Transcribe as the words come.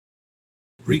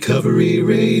Recovery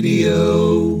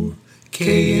Radio,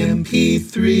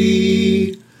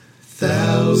 KMP3,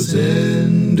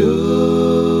 Thousand Oaks.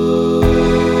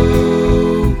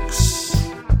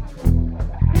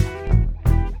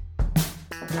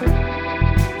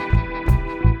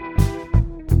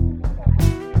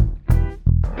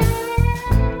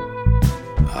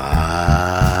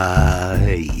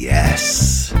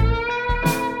 Yes.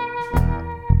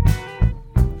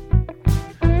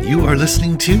 You are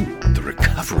listening to the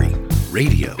Recovery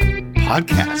Radio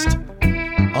podcast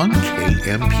on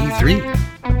KMP3.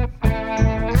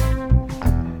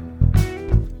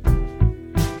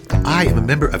 I am a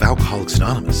member of Alcoholics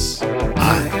Anonymous.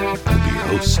 I will be your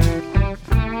host.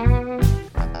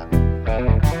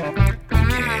 You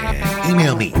can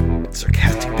email me,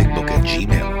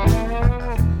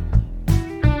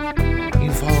 sarcasticbigbook@gmail.com. You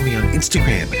can follow me on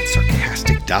Instagram at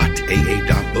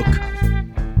sarcastic.aa.book.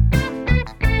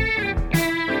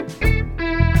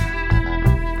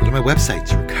 My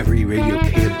website's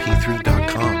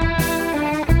recoveryradiokmp3.com.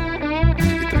 To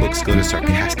get the books, go to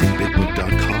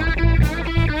sarcasticbigbook.com.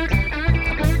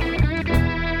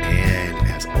 And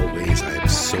as always, I am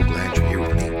so glad you're here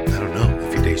with me. I don't know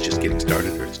if your day's just getting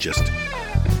started, or it's just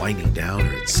winding down,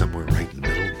 or it's somewhere right in the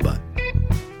middle, but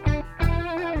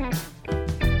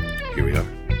here we are.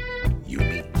 You and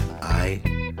me. I'm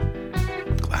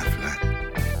glad for that.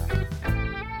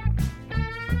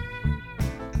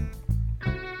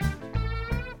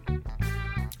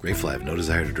 Grateful I have no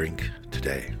desire to drink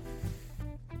today.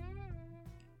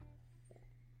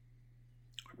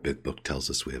 Our big book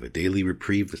tells us we have a daily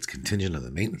reprieve that's contingent on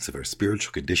the maintenance of our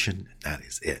spiritual condition, and that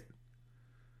is it.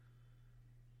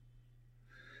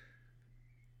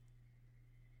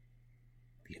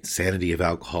 The insanity of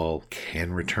alcohol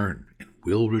can return and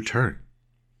will return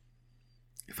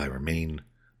if I remain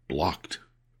blocked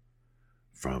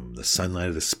from the sunlight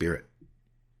of the Spirit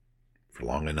for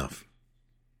long enough.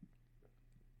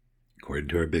 According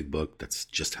to our big book, that's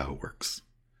just how it works.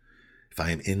 If I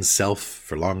am in self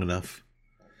for long enough,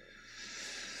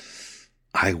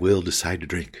 I will decide to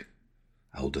drink.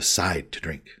 I will decide to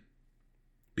drink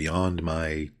beyond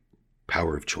my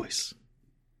power of choice.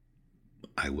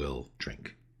 I will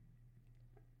drink.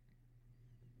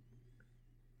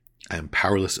 I am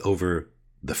powerless over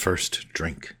the first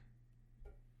drink.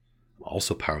 I'm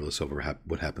also powerless over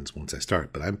what happens once I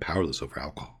start, but I'm powerless over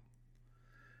alcohol.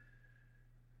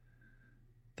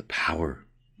 The power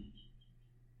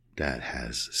that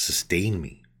has sustained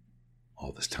me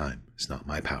all this time is not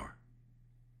my power.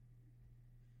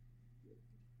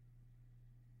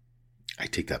 I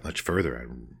take that much further. I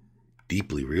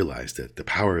deeply realize that the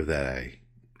power that I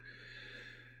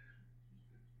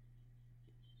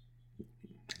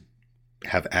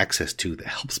have access to that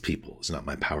helps people is not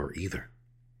my power either.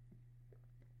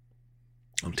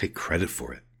 I don't take credit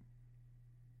for it.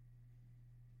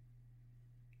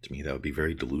 To me, that would be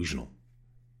very delusional.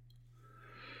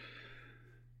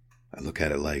 I look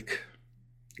at it like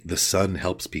the sun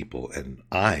helps people, and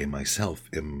I, myself,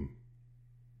 am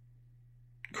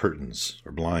curtains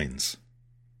or blinds.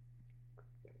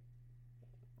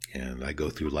 And I go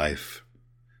through life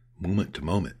moment to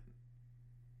moment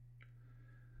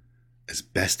as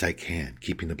best I can,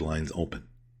 keeping the blinds open,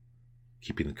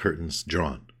 keeping the curtains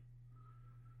drawn.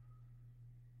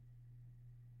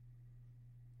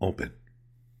 Open.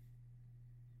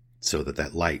 So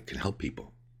that light can help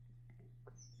people.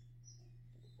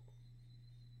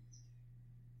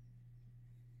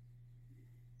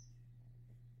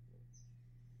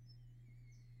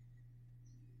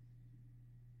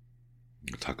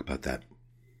 We'll talk about that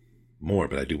more,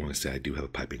 but I do want to say I do have a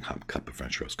piping hot cup of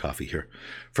French roast coffee here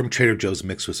from Trader Joe's,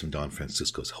 mixed with some Don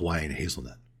Francisco's Hawaiian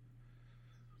hazelnut.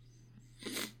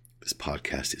 This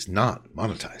podcast is not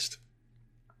monetized.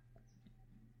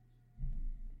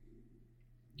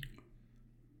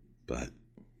 But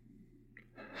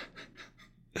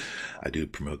I do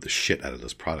promote the shit out of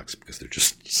those products because they're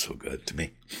just so good to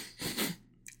me.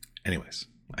 Anyways,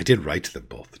 I did write to them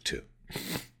both too,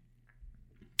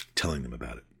 telling them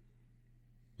about it.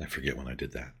 I forget when I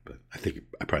did that, but I think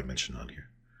I probably mentioned on here.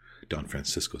 Don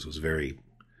Francisco's was very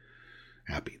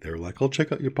happy. They were like, I'll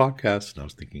check out your podcast. And I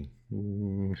was thinking,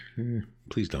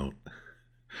 please don't.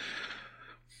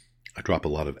 I drop a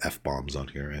lot of F-bombs on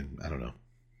here, and I don't know.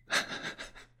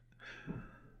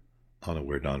 I don't know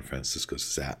where Don Francisco's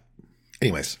is at.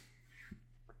 Anyways,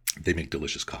 they make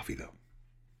delicious coffee, though.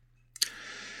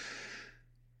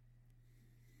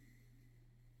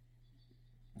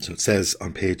 So it says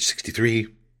on page 63,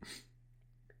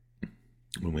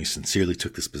 when we sincerely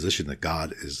took this position that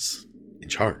God is in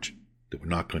charge, that we're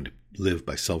not going to live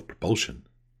by self-propulsion,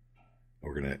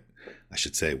 we're going to I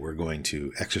should say, we're going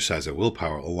to exercise our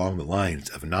willpower along the lines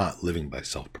of not living by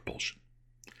self-propulsion.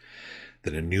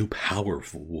 That a new power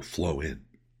will flow in.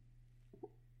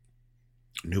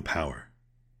 New power.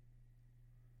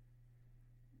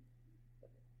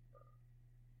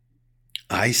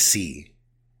 I see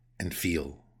and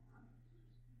feel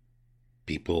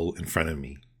people in front of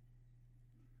me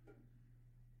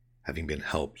having been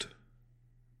helped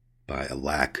by a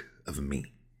lack of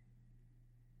me.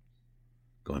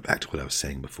 Going back to what I was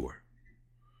saying before.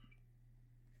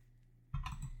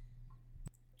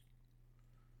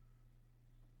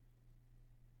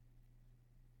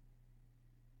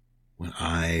 When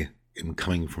I am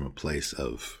coming from a place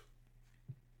of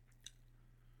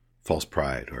false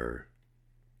pride or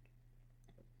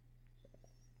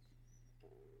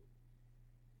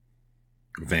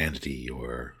vanity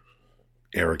or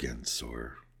arrogance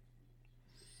or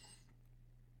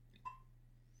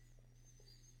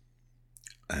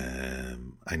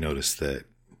I notice that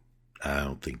I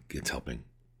don't think it's helping.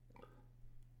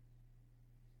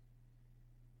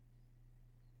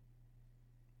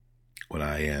 When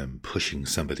I am pushing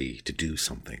somebody to do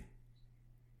something,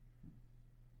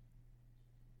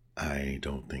 I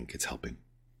don't think it's helping.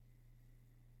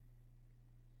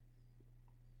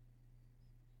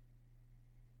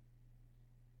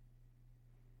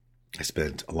 I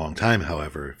spent a long time,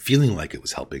 however, feeling like it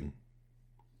was helping,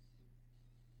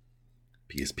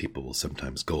 because people will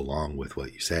sometimes go along with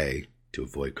what you say to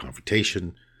avoid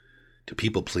confrontation, to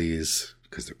people please,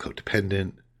 because they're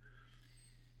codependent,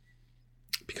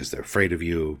 because they're afraid of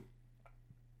you,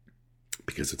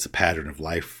 because it's a pattern of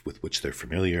life with which they're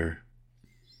familiar,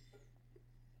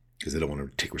 because they don't want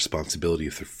to take responsibility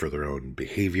for their own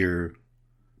behavior.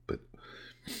 But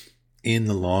in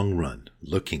the long run,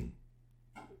 looking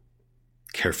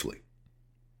carefully,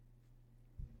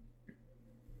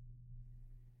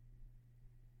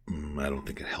 I don't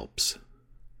think it helps.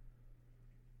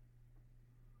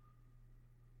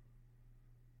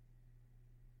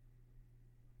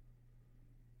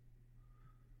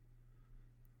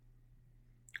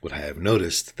 What I have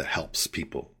noticed that helps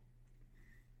people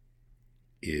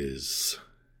is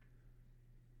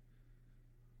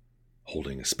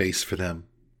holding a space for them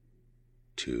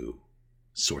to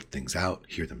sort things out,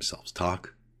 hear themselves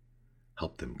talk,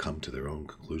 help them come to their own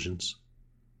conclusions.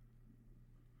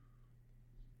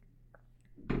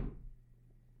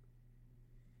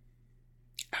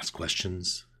 Ask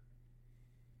questions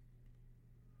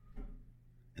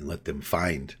and let them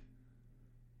find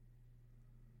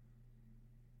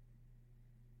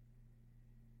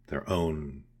their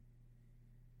own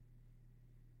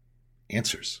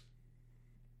answers.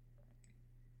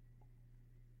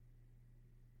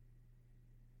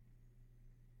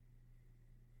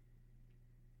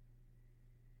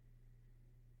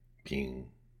 Being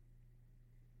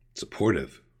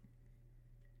supportive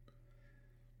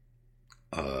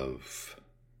of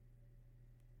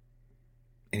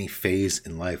any phase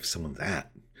in life someone's at.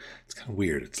 It's kind of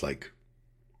weird. It's like,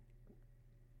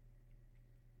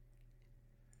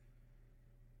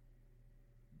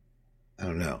 I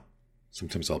don't know.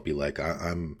 Sometimes I'll be like,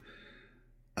 I'm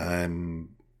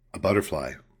a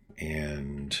butterfly,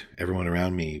 and everyone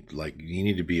around me, like, you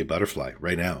need to be a butterfly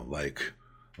right now. Like,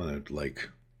 I want to like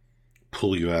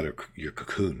pull you out of your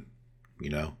cocoon.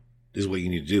 You know, this is what you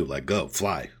need to do. Like, go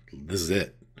fly. This is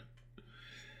it.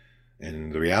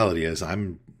 And the reality is,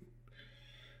 I'm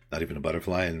not even a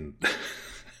butterfly, and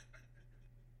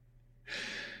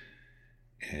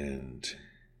and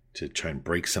to try and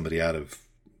break somebody out of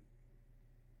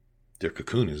their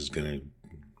cocoon is going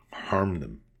to harm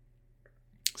them.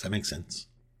 Does that make sense?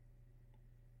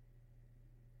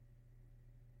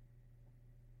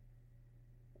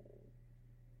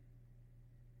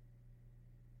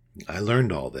 I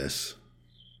learned all this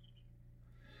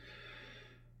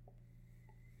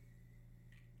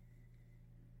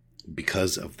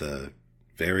because of the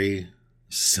very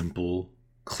simple,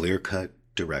 clear-cut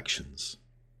directions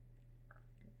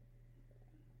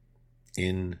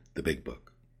in the big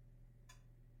book.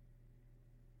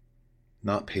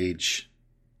 Not page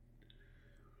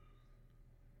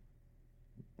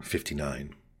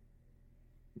 59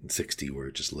 and 60 where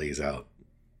it just lays out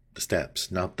the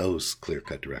steps. Not those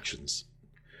clear-cut directions,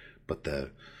 but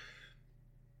the,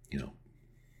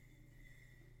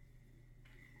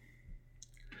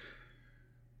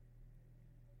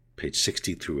 page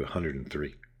 60 through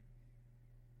 103,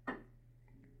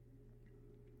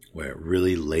 where it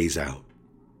really lays out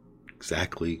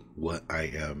exactly what I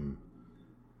am.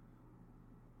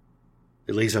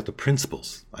 It lays out the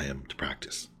principles I am to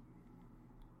practice.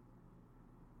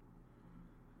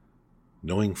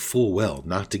 knowing full well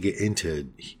not to get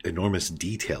into enormous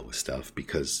detail with stuff,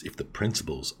 because if the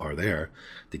principles are there,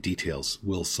 the details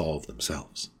will solve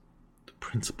themselves. The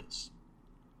principles.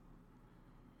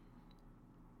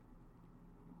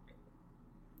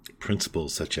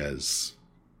 Principles such as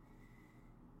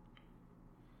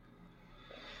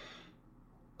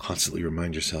constantly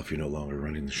remind yourself you're no longer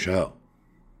running the show.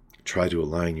 Try to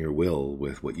align your will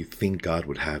with what you think God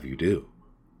would have you do.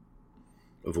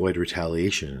 Avoid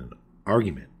retaliation and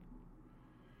argument.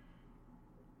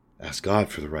 Ask God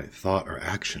for the right thought or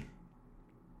action.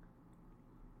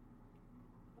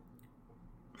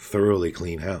 Thoroughly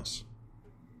clean house.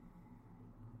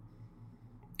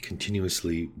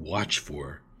 Continuously watch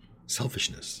for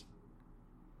selfishness,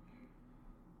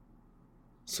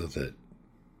 so that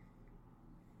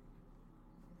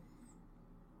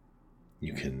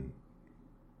you can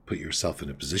put yourself in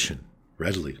a position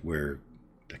readily where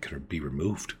that can be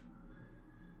removed,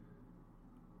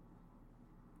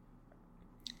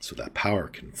 so that power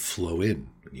can flow in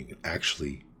and you can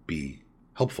actually be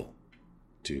helpful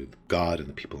to God and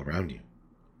the people around you.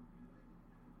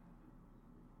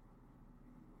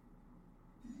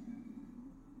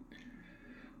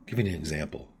 I'll give you an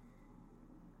example.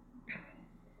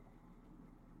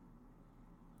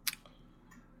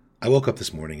 I woke up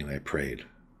this morning and I prayed.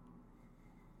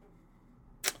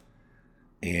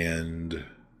 And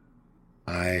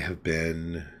I have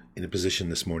been in a position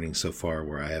this morning so far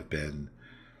where I have been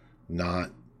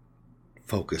not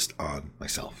focused on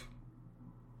myself.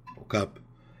 Woke up,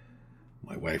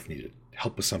 my wife needed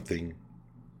help with something.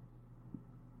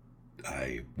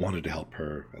 I wanted to help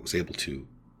her. I was able to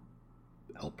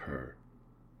help her.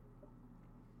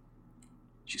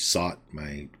 She sought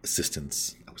my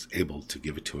assistance. I was able to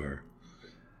give it to her.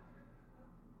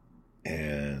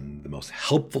 And the most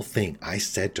helpful thing I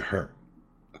said to her,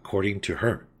 according to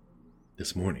her,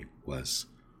 this morning was,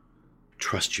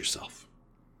 trust yourself.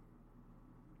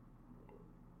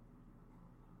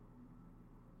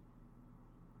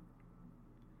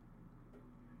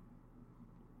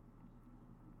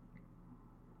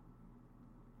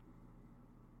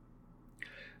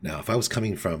 Now, if I was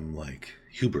coming from like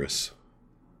hubris,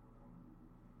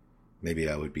 maybe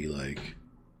I would be like,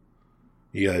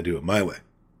 you gotta do it my way.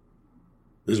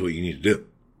 This is what you need to do.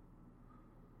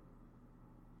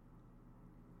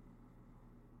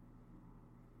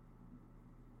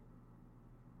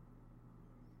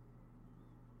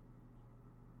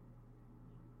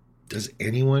 Does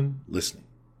anyone listening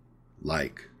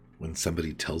like when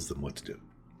somebody tells them what to do?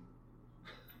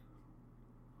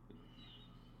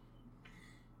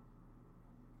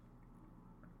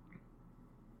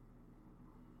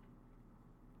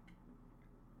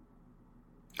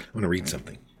 I want to read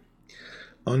something.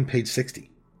 On page 60,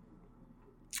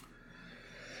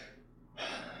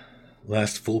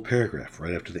 last full paragraph,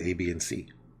 right after the A, B, and C.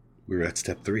 We're at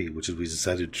step 3, which is we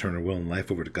decided to turn our will and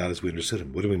life over to God as we understood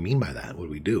Him. What do we mean by that? What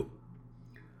do we do?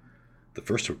 The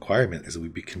first requirement is that we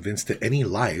be convinced that any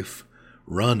life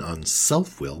run on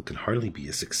self-will can hardly be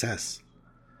a success.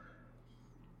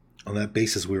 On that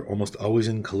basis, we're almost always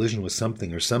in collision with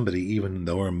something or somebody, even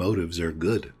though our motives are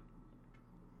good.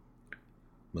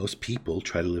 Most people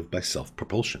try to live by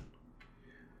self-propulsion.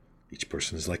 Each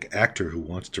person is like an actor who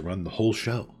wants to run the whole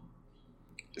show.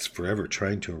 Is forever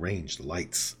trying to arrange the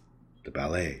lights, the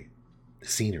ballet, the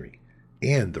scenery,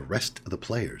 and the rest of the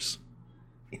players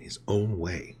in his own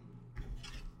way.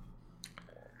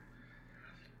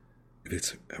 If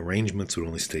its arrangements would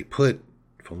only stay put,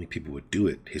 if only people would do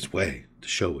it his way, the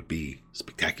show would be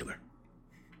spectacular.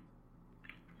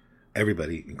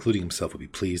 Everybody, including himself, would be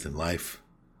pleased and life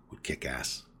would kick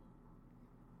ass.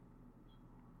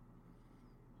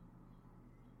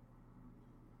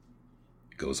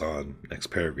 It goes on, next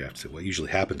paragraph, to what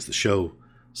usually happens, the show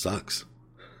sucks.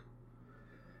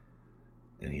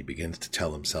 And he begins to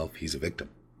tell himself he's a victim.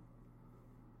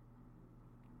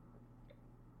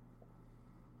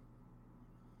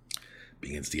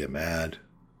 Begins to get mad,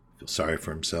 feel sorry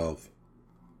for himself,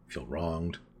 feel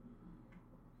wronged,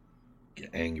 get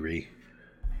angry.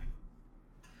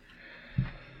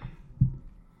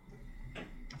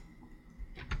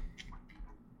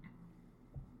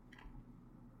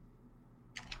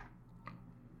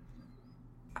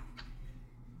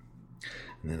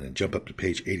 And then I jump up to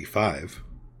page 85,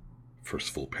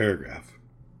 first full paragraph.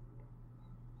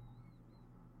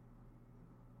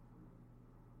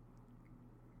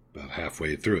 About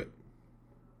halfway through it.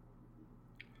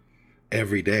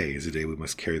 Every day is a day we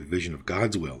must carry the vision of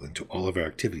God's will into all of our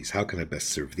activities. How can I best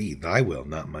serve thee? Thy will,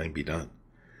 not mine, be done.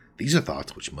 These are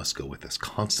thoughts which must go with us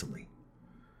constantly.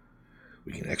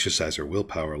 We can exercise our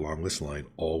willpower along this line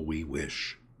all we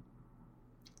wish.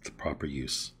 the proper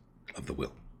use of the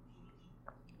will.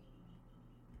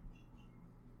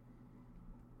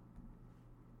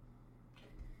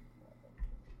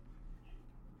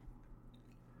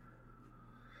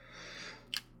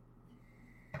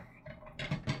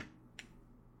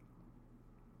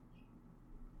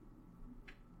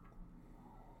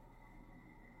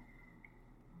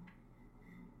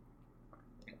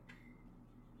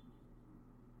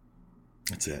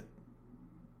 That's it.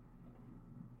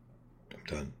 I'm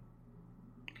done.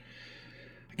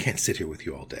 I can't sit here with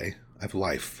you all day. I have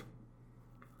life.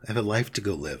 I have a life to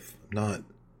go live. I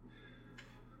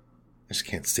just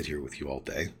can't sit here with you all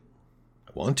day.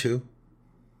 I want to,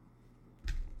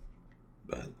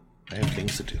 but I have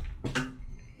things to do.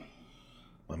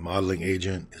 My modeling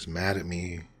agent is mad at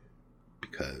me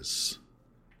because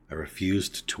I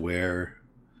refused to wear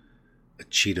a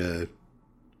cheetah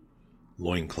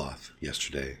loincloth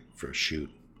yesterday for a shoot.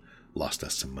 Lost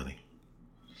us some money.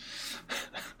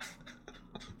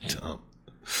 Dumb.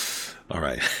 All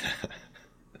right.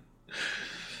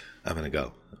 I'm going to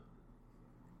go.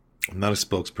 I'm not a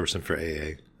spokesperson for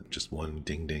AA. I'm just one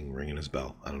ding ding ringing his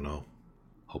bell. I don't know.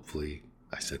 Hopefully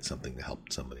I said something to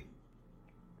help somebody.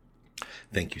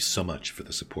 Thank you so much for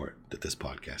the support that this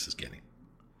podcast is getting.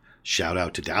 Shout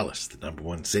out to Dallas, the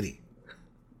 #1 city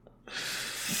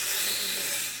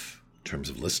in terms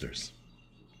of listeners.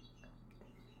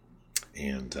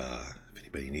 And if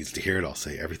anybody needs to hear it, I'll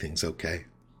say everything's okay.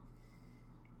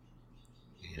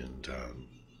 And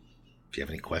if you have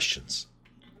any questions,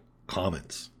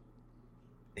 comments,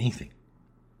 anything,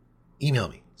 email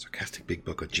me,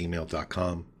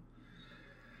 sarcasticbigbook@gmail.com.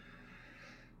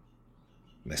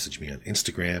 Message me on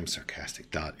Instagram,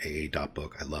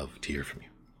 sarcastic.aa.book. I love to hear from you.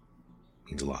 It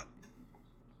means a lot.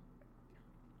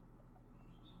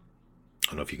 I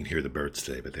don't know if you can hear the birds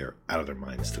today, but they're out of their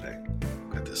minds today.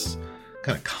 Got this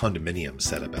kind of condominium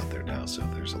set up out there now, so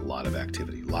there's a lot of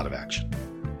activity, a lot of action.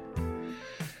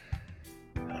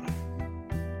 I don't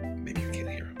know. Maybe you can't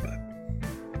hear it, but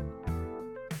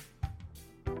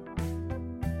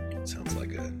it sounds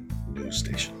like a news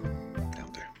station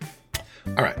out there.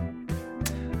 All right.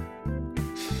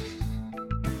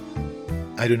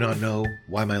 I do not know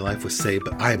why my life was saved,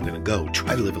 but I am going to go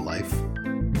try to live a life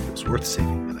that was worth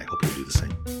saving, and I hope you'll do the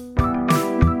same.